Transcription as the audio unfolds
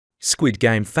Squid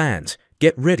Game fans,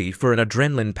 get ready for an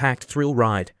adrenaline-packed thrill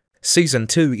ride. Season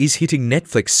 2 is hitting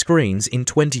Netflix screens in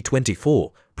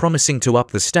 2024, promising to up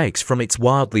the stakes from its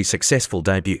wildly successful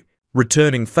debut.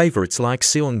 Returning favorites like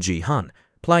Seong-ji-hun,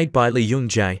 played by Lee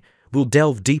Jung-jae, will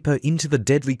delve deeper into the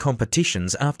deadly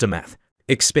competition's aftermath.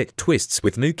 Expect twists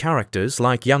with new characters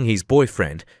like Young-hee's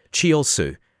boyfriend,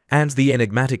 Cheol-su, and the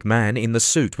enigmatic man in the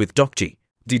suit with Dong-geun.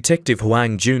 Detective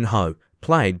Hwang Jun-ho,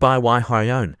 played by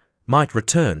Ha-jun, might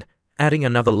return, adding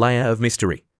another layer of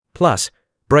mystery. Plus,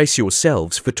 brace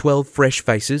yourselves for 12 fresh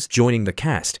faces joining the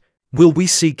cast. Will we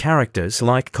see characters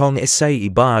like Kong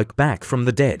Sae-baek back from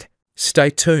the dead?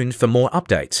 Stay tuned for more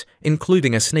updates,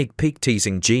 including a sneak peek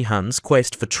teasing Ji-hun's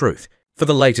quest for truth. For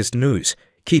the latest news,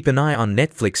 keep an eye on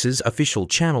Netflix's official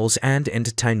channels and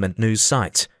entertainment news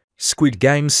sites. Squid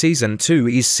Game Season 2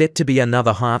 is set to be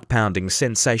another heart-pounding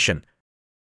sensation.